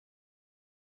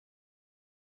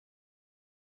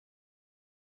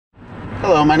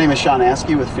Hello, my name is Sean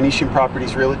Askey with Phoenician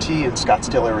Properties Realty in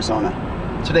Scottsdale, Arizona.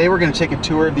 Today we're going to take a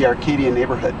tour of the Arcadia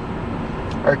neighborhood.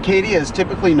 Arcadia is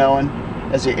typically known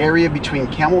as the area between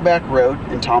Camelback Road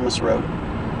and Thomas Road,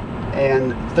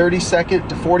 and 32nd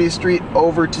to 40th Street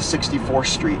over to 64th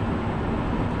Street.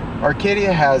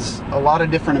 Arcadia has a lot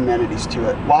of different amenities to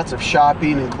it. Lots of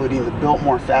shopping, including the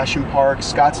Biltmore Fashion Park,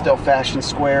 Scottsdale Fashion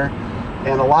Square,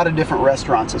 and a lot of different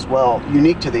restaurants as well,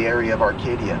 unique to the area of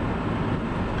Arcadia.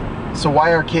 So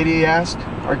why Arcadia, you ask?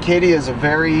 Arcadia is a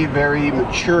very, very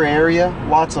mature area,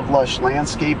 lots of lush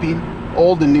landscaping,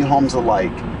 old and new homes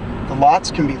alike. The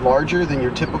lots can be larger than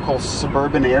your typical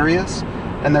suburban areas,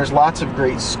 and there's lots of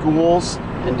great schools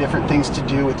and different things to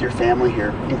do with your family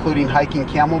here, including hiking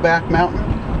Camelback Mountain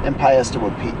and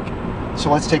Piestewood Peak. So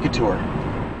let's take a tour.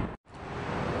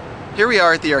 Here we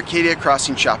are at the Arcadia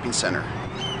Crossing Shopping Center.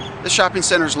 This shopping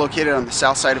center is located on the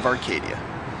south side of Arcadia.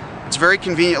 It's a very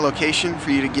convenient location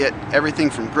for you to get everything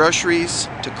from groceries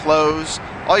to clothes.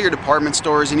 All your department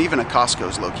stores and even a Costco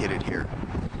is located here.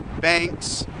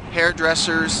 Banks,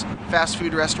 hairdressers, fast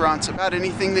food restaurants, about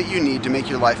anything that you need to make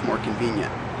your life more convenient.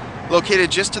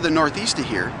 Located just to the northeast of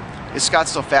here is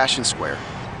Scottsdale Fashion Square.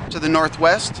 To the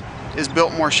northwest is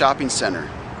Biltmore Shopping Center.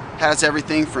 It has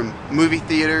everything from movie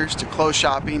theaters to clothes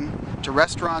shopping to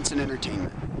restaurants and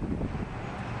entertainment.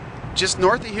 Just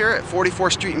north of here at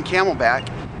 44th Street in Camelback,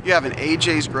 you have an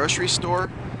AJ's grocery store,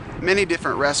 many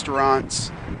different restaurants,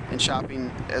 and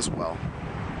shopping as well.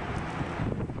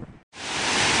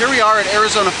 Here we are at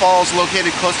Arizona Falls, located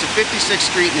close to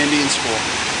 56th Street and Indian School.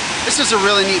 This is a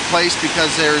really neat place because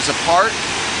there's a park,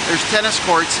 there's tennis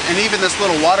courts, and even this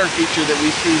little water feature that we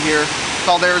see here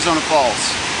called Arizona Falls.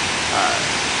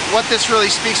 What this really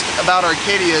speaks about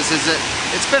Arcadia is that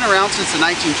it's been around since the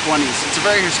 1920s. It's a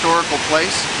very historical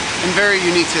place and very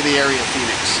unique to the area of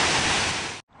Phoenix.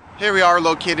 Here we are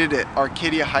located at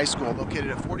Arcadia High School, located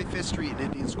at 45th Street and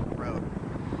Indian School Road.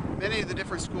 Many of the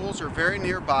different schools are very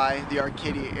nearby the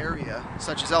Arcadia area,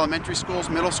 such as elementary schools,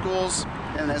 middle schools,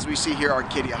 and as we see here,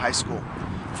 Arcadia High School.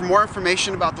 For more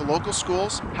information about the local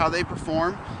schools, how they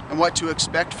perform, and what to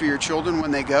expect for your children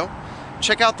when they go,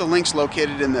 check out the links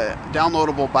located in the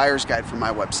downloadable buyer's guide from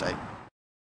my website.